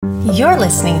You're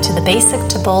listening to the Basic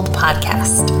to Bold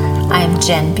podcast. I'm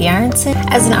Jen Bjarnson.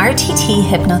 As an RTT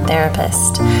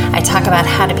hypnotherapist, I talk about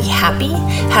how to be happy,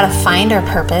 how to find our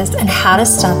purpose, and how to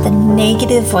stop the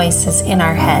negative voices in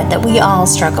our head that we all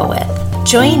struggle with.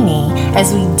 Join me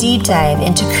as we deep dive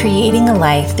into creating a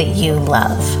life that you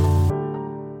love.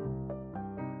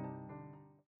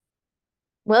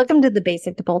 Welcome to the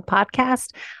Basic to Bold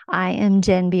podcast. I am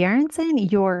Jen Bjarnson,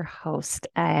 your host,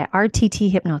 RTT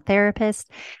hypnotherapist,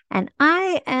 and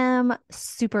I am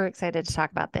super excited to talk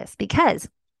about this because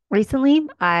recently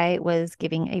I was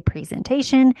giving a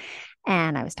presentation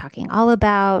and I was talking all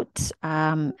about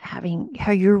having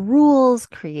how your rules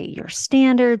create your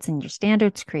standards and your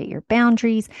standards create your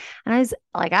boundaries. And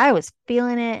I was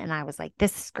feeling it and I was like,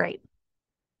 this is great.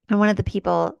 And one of the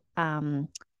people,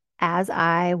 as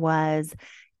I was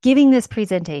giving this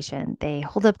presentation, they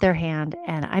hold up their hand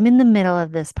and I'm in the middle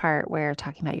of this part where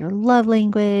talking about your love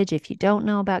language. If you don't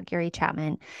know about Gary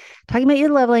Chapman, talking about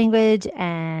your love language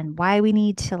and why we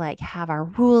need to have our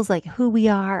rules, like who we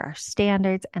are, our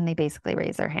standards. And they basically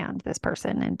raise their hand, this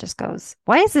person, and just goes,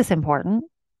 why is this important?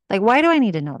 Why do I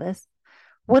need to know this?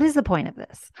 What is the point of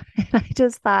this? And I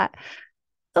just thought,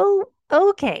 oh,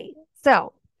 okay.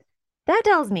 So that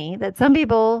tells me that some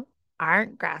people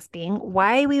aren't grasping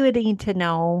why we would need to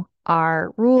know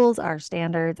our rules, our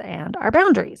standards, and our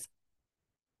boundaries.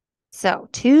 So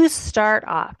to start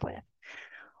off with,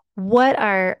 what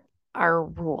are our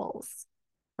rules,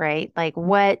 right?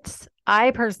 What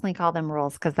I personally call them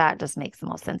rules because that just makes the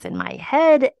most sense in my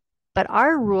head. But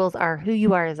our rules are who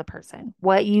you are as a person,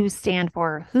 what you stand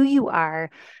for, who you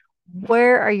are,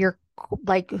 where are your,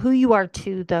 who you are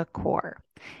to the core.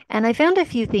 And I found a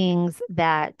few things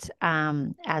that,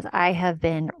 as I have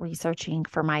been researching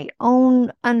for my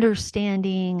own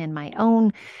understanding and my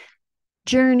own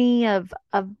journey of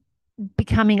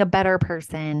becoming a better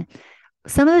person,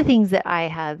 some of the things that I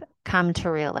have come to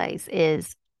realize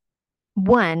is,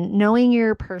 one, knowing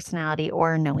your personality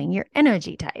or knowing your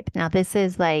energy type. Now, this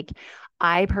is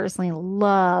I personally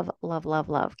love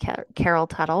Carol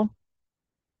Tuttle.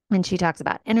 And she talks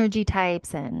about energy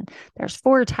types and there's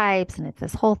 4 types and it's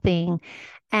this whole thing.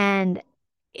 And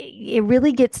it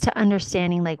really gets to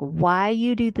understanding why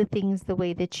you do the things the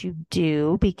way that you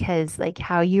do, because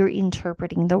how you're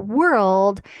interpreting the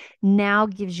world now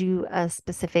gives you a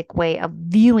specific way of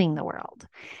viewing the world.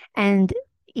 And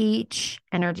each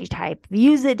energy type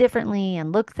views it differently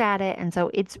and looks at it. And so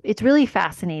it's really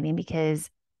fascinating because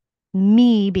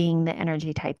me being the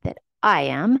energy type that I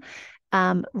am,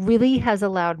 really has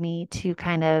allowed me to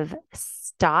kind of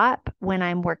stop when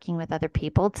I'm working with other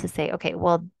people to say, okay,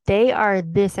 well, they are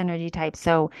this energy type.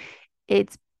 So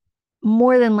it's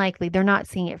more than likely they're not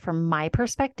seeing it from my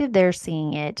perspective. They're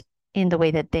seeing it in the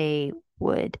way that they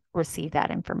would receive that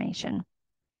information.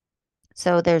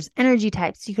 So there's energy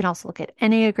types. You can also look at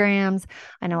Enneagrams.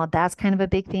 I know that's kind of a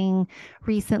big thing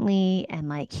recently, and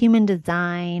human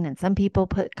design, and some people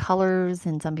put colors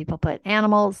and some people put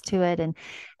animals to it,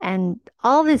 and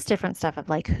all this different stuff of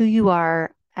who you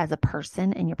are as a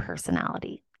person and your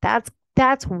personality.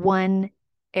 That's one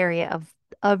area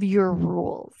of your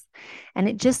rules. And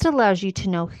it just allows you to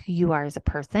know who you are as a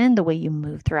person, the way you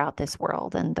move throughout this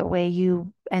world, and the way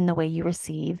you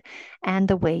receive and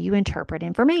the way you interpret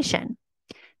information.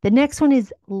 The next one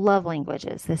is love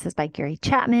languages. This is by Gary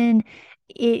Chapman.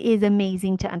 It is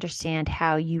amazing to understand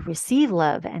how you receive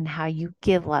love and how you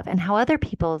give love and how other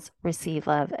people's receive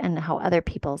love and how other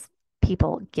people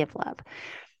give love.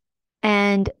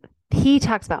 And he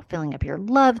talks about filling up your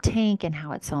love tank and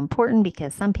how it's so important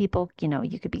because some people,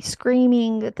 you could be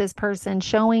screaming at this person,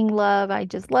 showing love, I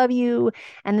just love you.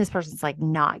 And this person's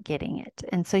not getting it.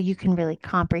 And so you can really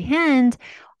comprehend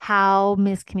how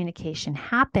miscommunication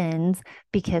happens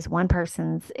because one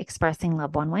person's expressing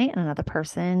love one way and another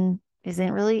person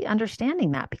isn't really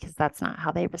understanding that because that's not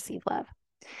how they receive love.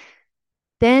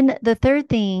 Then the third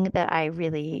thing that I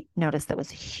really noticed that was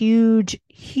huge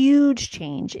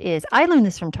change is I learned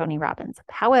this from Tony Robbins.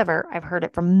 However, I've heard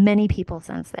it from many people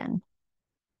since then.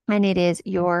 And it is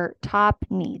your top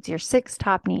needs, your 6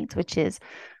 top needs, which is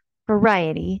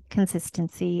variety,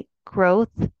 consistency, growth,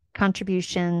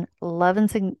 contribution, love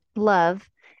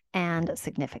and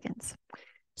significance.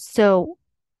 So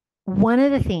one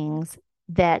of the things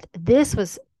that this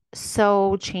was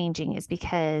so changing is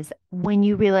because when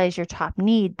you realize your top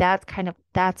need,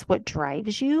 that's what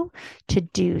drives you to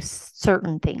do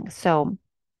certain things. So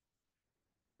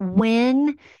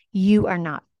when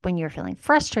you're feeling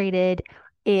frustrated,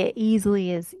 it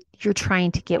easily is you're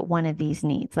trying to get one of these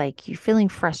needs. You're feeling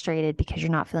frustrated because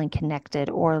you're not feeling connected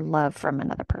or love from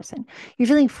another person. You're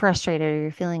feeling frustrated or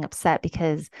you're feeling upset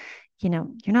because you're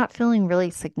not feeling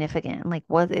really significant. Like,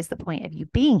 what is the point of you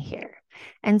being here?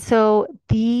 And so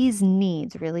these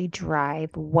needs really drive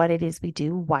what it is we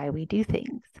do, why we do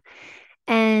things.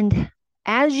 And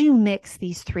as you mix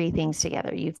these three things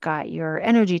together, you've got your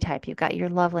energy type, you've got your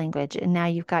love language, and now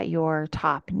you've got your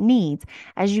top needs.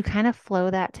 As you kind of flow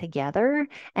that together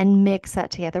and mix that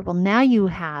together, well, now you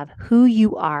have who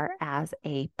you are as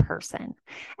a person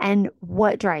and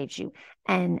what drives you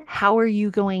and how are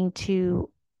you going to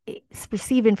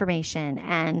receive information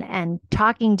and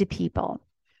talking to people.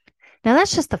 Now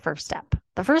that's just the first step.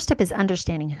 The first step is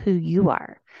understanding who you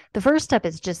are. The first step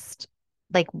is just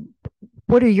like,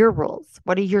 what are your rules?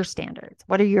 What are your standards?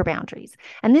 What are your boundaries?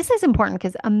 And this is important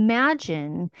because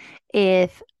imagine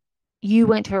if you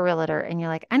went to a realtor and you're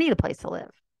like, I need a place to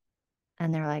live.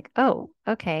 And they're like, oh,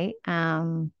 okay.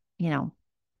 What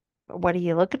are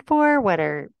you looking for? What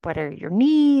are your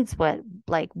needs? What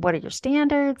are your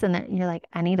standards? And then you're like,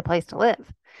 I need a place to live. And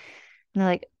they're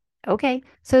like, okay.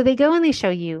 So they go and they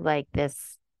show you like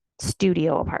this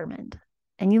studio apartment.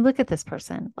 And you look at this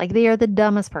person, like they are the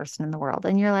dumbest person in the world.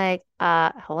 And you're like,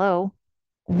 hello,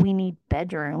 we need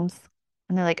bedrooms.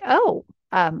 And they're like, oh,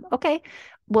 okay.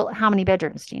 Well, how many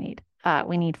bedrooms do you need?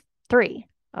 We need 3.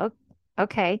 Oh,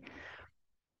 okay.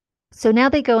 So now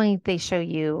they go and they show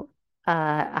you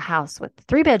a house with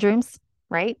 3 bedrooms,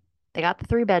 right? They got the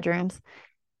 3 bedrooms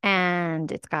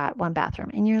and it's got 1 bathroom.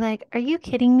 And you're like, are you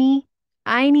kidding me?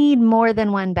 I need more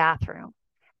than 1 bathroom.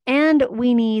 And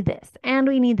we need this. And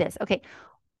we need this. Okay.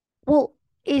 Well,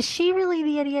 is she really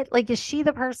the idiot? Like, is she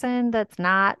the person that's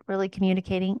not really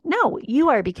communicating? No, you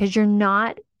are, because you're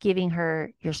not giving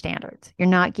her your standards. You're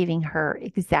not giving her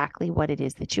exactly what it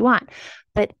is that you want.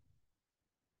 But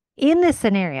in this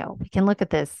scenario, we can look at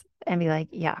this and be like,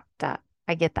 yeah, duh,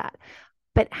 I get that.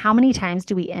 But how many times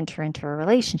do we enter into a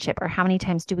relationship, or how many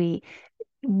times do we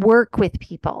work with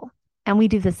people and we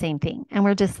do the same thing? And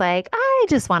we're just like, I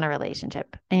just want a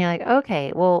relationship. And you're like,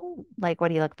 okay, well, like, what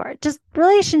do you look for? Just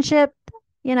relationship,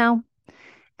 you know?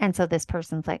 And so this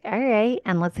person's like, all right.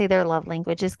 And let's say their love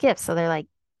language is gifts. So they're like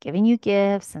giving you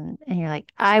gifts, and you're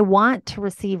like, I want to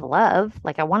receive love.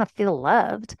 Like, I want to feel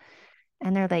loved.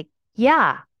 And they're like,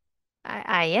 yeah,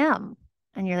 I am.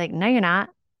 And you're like, no, you're not.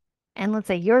 And let's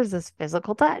say yours is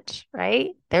physical touch,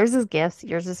 right? Theirs is gifts,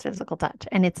 yours is physical touch.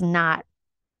 And it's not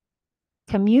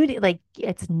community, like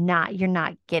it's not, you're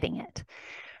not getting it.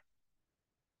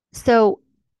 So,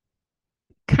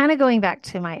 kind of going back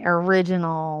to my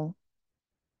original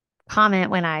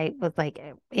comment when I was like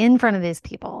in front of these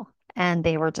people and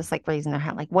they were just like raising their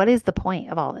hand, like, what is the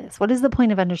point of all this? What is the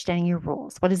point of understanding your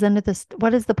rules? What is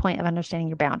the point of understanding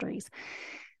your boundaries?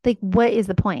 Like, what is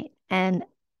the point? And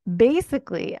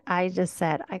basically, I just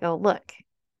said, I go, look,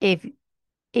 if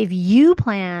you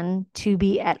plan to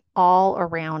be at all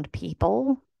around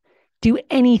people, do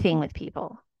anything with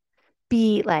people,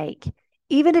 be like,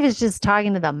 even if it's just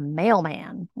talking to the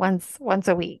mailman once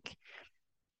a week,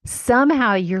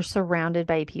 somehow you're surrounded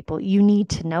by people. You need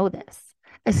to know this,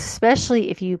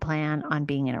 especially if you plan on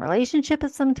being in a relationship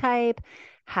of some type,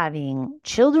 having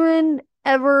children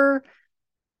ever,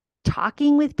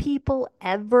 talking with people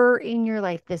ever in your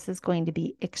life. This is going to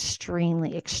be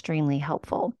extremely, extremely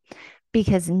helpful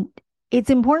because it's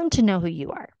important to know who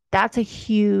you are. That's a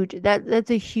huge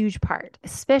part,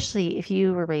 especially if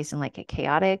you were raised in like a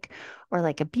chaotic or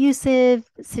like abusive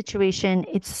situation.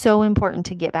 It's so important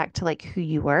to get back to like who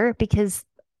you were, because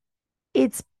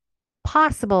it's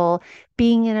possible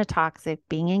being in a toxic,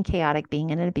 being in chaotic, being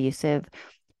in an abusive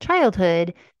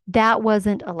childhood that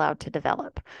wasn't allowed to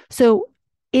develop. So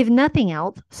if nothing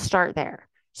else, start there.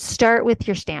 Start with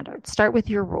your standards, start with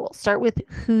your rules, start with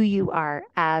who you are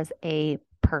as a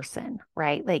person,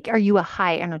 right? Like, are you a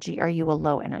high energy? Are you a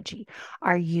low energy?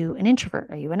 Are you an introvert?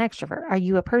 Are you an extrovert? Are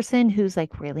you a person who's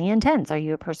like really intense? Are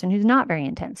you a person who's not very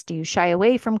intense? Do you shy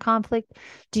away from conflict?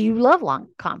 Do you love long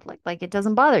conflict? Like, it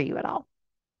doesn't bother you at all?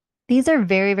 These are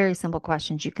very, very simple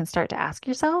questions you can start to ask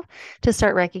yourself to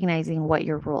start recognizing what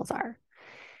your rules are.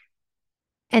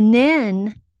 And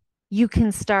then you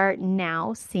can start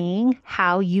now seeing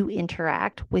how you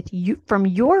interact with you from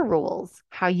your rules,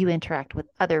 how you interact with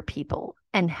other people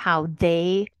and how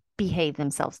they behave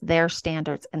themselves, their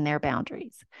standards and their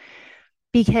boundaries.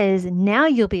 Because now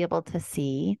you'll be able to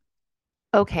see,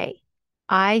 okay,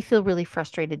 I feel really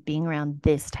frustrated being around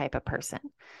this type of person.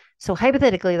 So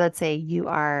hypothetically, let's say you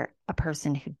are a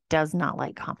person who does not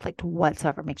like conflict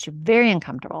whatsoever, makes you very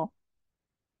uncomfortable.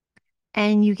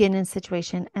 And you get in a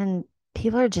situation and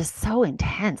people are just so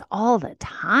intense all the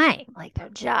time. Like they're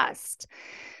just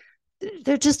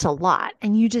a lot.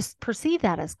 And you just perceive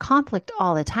that as conflict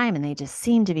all the time. And they just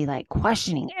seem to be like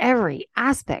questioning every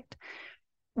aspect.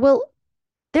 Well,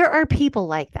 there are people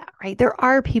like that, right? There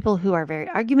are people who are very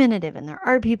argumentative, and there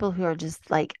are people who are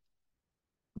just like,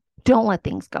 don't let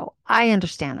things go. I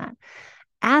understand that.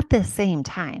 At the same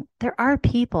time, there are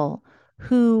people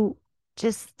who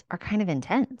just are kind of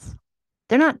intense.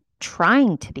 They're not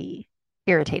trying to be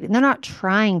irritated. They're not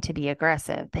trying to be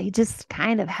aggressive. They just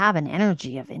kind of have an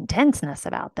energy of intenseness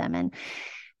about them.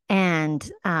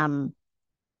 And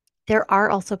there are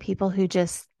also people who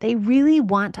just they really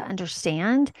want to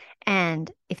understand. And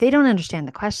if they don't understand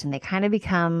the question, they kind of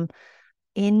become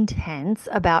intense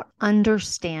about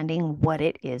understanding what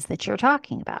it is that you're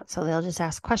talking about. So they'll just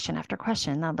ask question after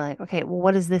question. They'll be like, okay, well,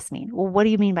 what does this mean? Well, what do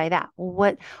you mean by that?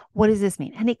 Well, what does this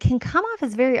mean? And it can come off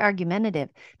as very argumentative.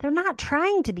 They're not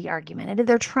trying to be argumentative.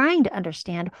 They're trying to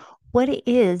understand what it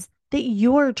is that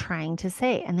you're trying to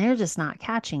say. And they're just not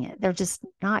catching it. They're just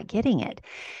not getting it.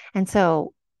 And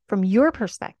so from your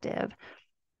perspective,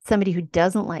 somebody who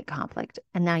doesn't like conflict,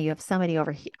 and now you have somebody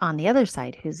over on the other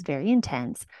side who's very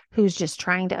intense, who's just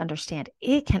trying to understand,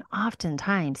 it can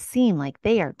oftentimes seem like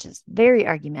they are just very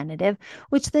argumentative,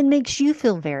 which then makes you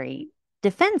feel very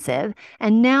defensive,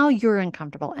 and now you're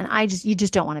uncomfortable, and you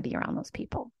just don't want to be around those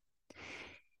people.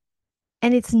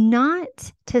 And it's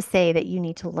not to say that you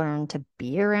need to learn to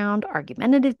be around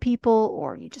argumentative people,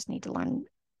 or you just need to learn,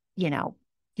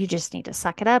 you just need to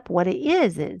suck it up. What it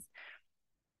is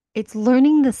it's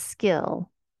learning the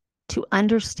skill to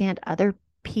understand other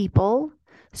people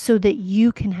so that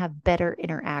you can have better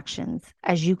interactions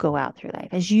as you go out through life,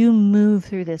 as you move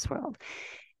through this world.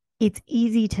 It's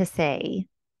easy to say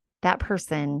that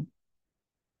person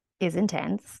is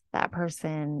intense. That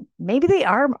person, maybe they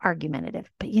are argumentative,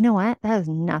 but you know what? That has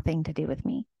nothing to do with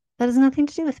me. That has nothing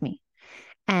to do with me.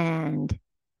 And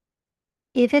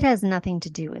if it has nothing to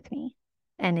do with me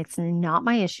and it's not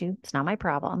my issue, it's not my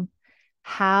problem,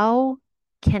 how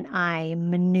can I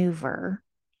maneuver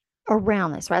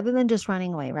around this rather than just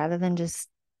running away, rather than just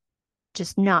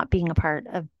not being a part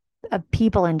of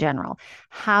people in general?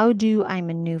 How do I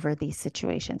maneuver these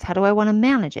situations? How do I want to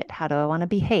manage it? How do I want to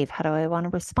behave? How do I want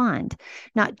to respond?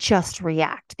 Not just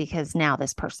react because now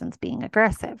this person's being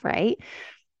aggressive, right?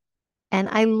 And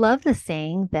I love the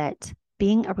saying that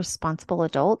being a responsible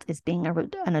adult is being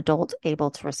an adult able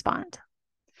to respond.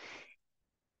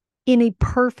 In a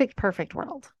perfect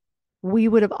world, we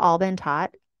would have all been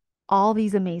taught all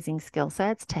these amazing skill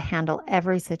sets to handle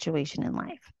every situation in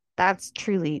life. That's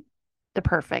truly the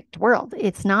perfect world.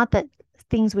 It's not that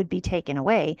things would be taken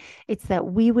away, it's that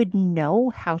we would know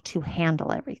how to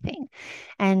handle everything.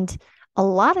 And a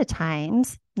lot of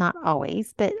times, not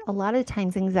always, but a lot of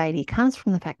times, anxiety comes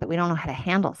from the fact that we don't know how to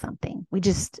handle something.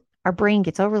 Our brain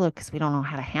gets overloaded because we don't know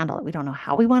how to handle it. We don't know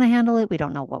how we want to handle it. We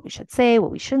don't know what we should say,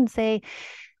 what we shouldn't say.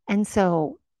 And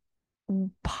so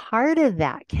part of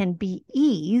that can be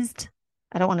eased.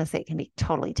 I don't want to say it can be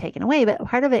totally taken away, but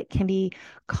part of it can be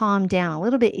calmed down a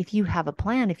little bit if you have a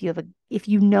plan, if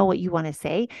you know what you want to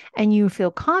say, and you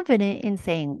feel confident in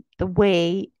saying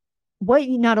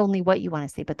not only what you want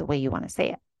to say, but the way you want to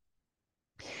say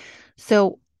it.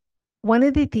 So one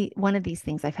of these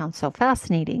things I found so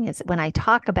fascinating is when I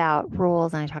talk about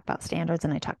rules and I talk about standards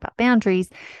and I talk about boundaries,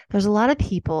 there's a lot of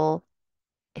people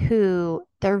who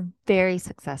they're very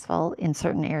successful in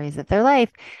certain areas of their life.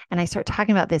 And I start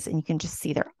talking about this and you can just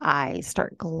see their eyes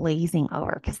start glazing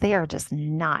over because they are just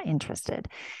not interested,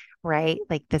 right?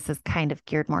 Like this is kind of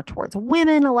geared more towards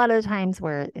women a lot of the times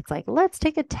where it's like, let's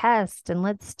take a test and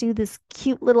let's do this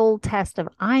cute little test of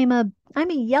I'm a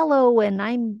yellow and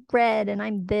I'm red and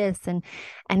I'm this and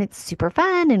it's super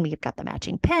fun. And we've got the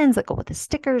matching pens that go with the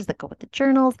stickers that go with the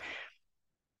journals.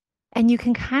 And you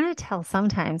can kind of tell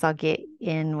sometimes I'll get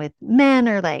in with men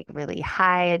or like really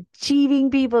high achieving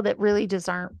people that really just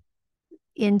aren't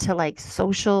into like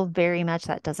social very much.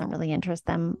 That doesn't really interest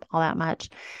them all that much.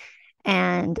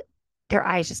 And their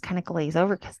eyes just kind of glaze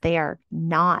over because they are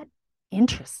not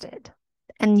interested.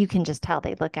 And you can just tell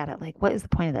they look at it like, what is the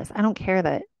point of this? I don't care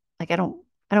that, like, I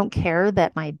don't care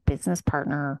that my business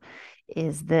partner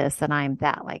is this and I'm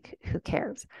that. Like, who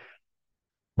cares?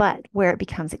 But where it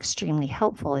becomes extremely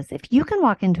helpful is if you can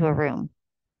walk into a room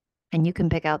and you can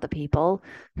pick out the people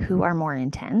who are more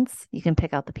intense, you can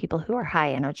pick out the people who are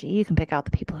high energy, you can pick out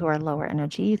the people who are lower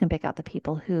energy, you can pick out the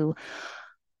people who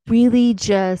really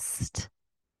just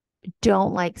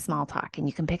don't like small talk, and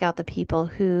you can pick out the people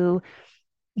who,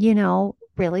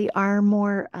 really are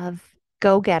more of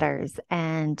go-getters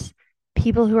and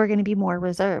people who are going to be more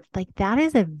reserved. Like that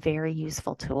is a very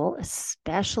useful tool,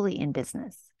 especially in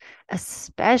business,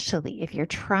 especially if you're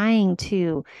trying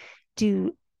to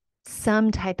do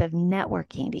some type of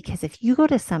networking. Because if you go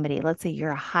to somebody, let's say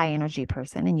you're a high energy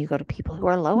person and you go to people who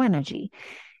are low energy,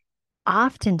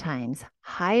 Oftentimes,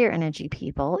 higher energy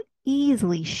people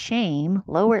easily shame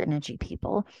lower energy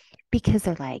people because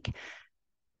they're like,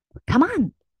 come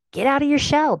on, get out of your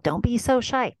shell. Don't be so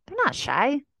shy. They're not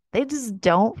shy. They just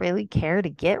don't really care to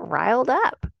get riled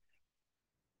up.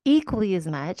 Equally as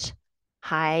much,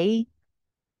 high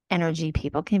energy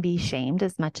people can be shamed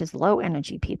as much as low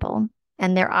energy people.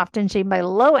 And they're often shamed by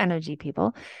low energy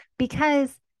people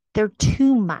because they're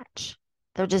too much.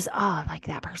 They're just, oh, like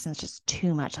that person's just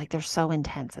too much. Like they're so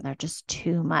intense and they're just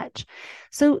too much.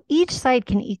 So each side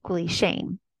can equally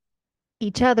shame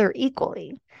each other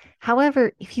equally.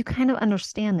 However, if you kind of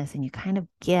understand this and you kind of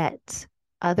get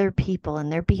other people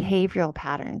and their behavioral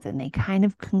patterns and they kind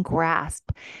of can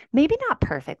grasp, maybe not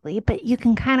perfectly, but you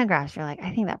can kind of grasp, you're like,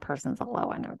 I think that person's a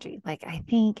low energy. Like, I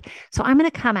think, so I'm going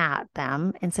to come at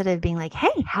them instead of being like,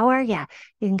 hey, how are you?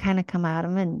 You can kind of come at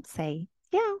them and say,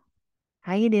 yeah,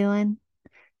 how you doing?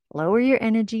 Lower your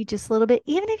energy just a little bit,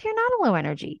 even if you're not a low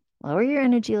energy. Lower your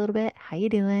energy a little bit. How you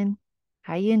doing?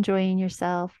 How you enjoying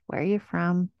yourself? Where are you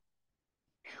from?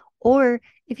 Or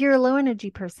if you're a low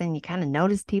energy person, you kind of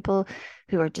notice people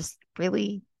who are just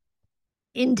really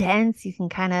intense, you can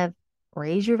kind of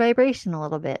raise your vibration a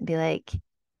little bit and be like,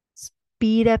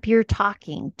 speed up your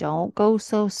talking. Don't go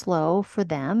so slow for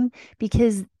them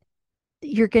because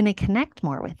you're going to connect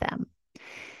more with them.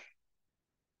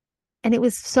 And it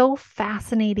was so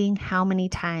fascinating how many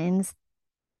times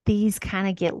these kind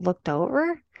of get looked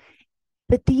over.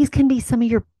 But these can be some of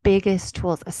your biggest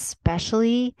tools,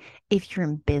 especially if you're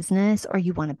in business or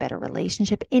you want a better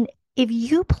relationship. And if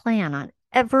you plan on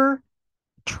ever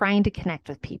trying to connect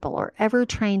with people or ever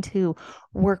trying to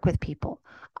work with people,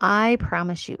 I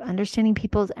promise you, understanding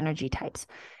people's energy types,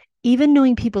 even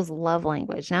knowing people's love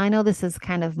language. Now, I know this is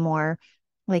kind of more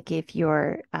like if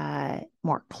you're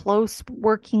more close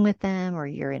working with them or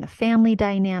you're in a family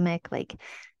dynamic, like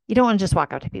you don't want to just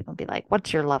walk up to people and be like,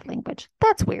 what's your love language?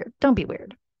 That's weird. Don't be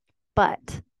weird.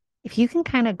 But if you can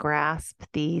kind of grasp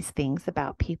these things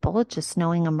about people, just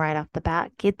knowing them right off the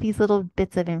bat, get these little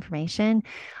bits of information,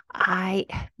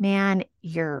 man,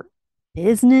 your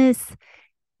business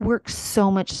works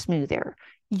so much smoother.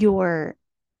 Your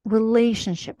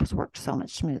relationships work so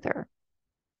much smoother.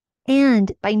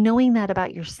 And by knowing that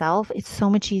about yourself, it's so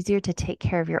much easier to take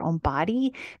care of your own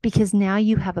body because now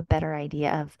you have a better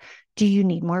idea of, do you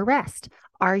need more rest?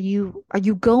 Are you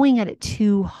going at it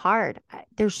too hard?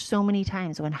 There's so many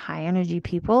times when high energy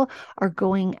people are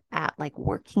going at like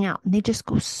working out and they just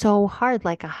go so hard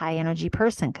like a high energy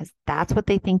person because that's what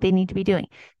they think they need to be doing.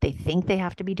 They think they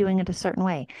have to be doing it a certain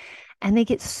way and they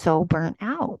get so burnt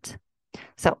out.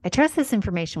 So I trust this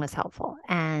information was helpful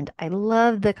and I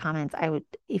love the comments.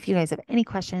 If you guys have any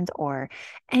questions or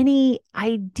any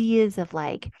ideas of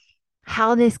like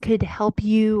how this could help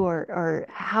you or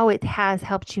how it has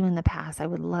helped you in the past, I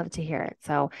would love to hear it.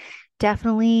 So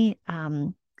definitely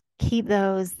keep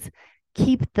those,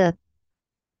 keep the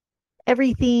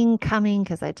everything coming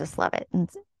because I just love it and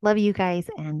love you guys.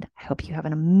 And I hope you have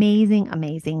an amazing,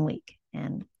 amazing week.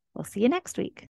 And we'll see you next week.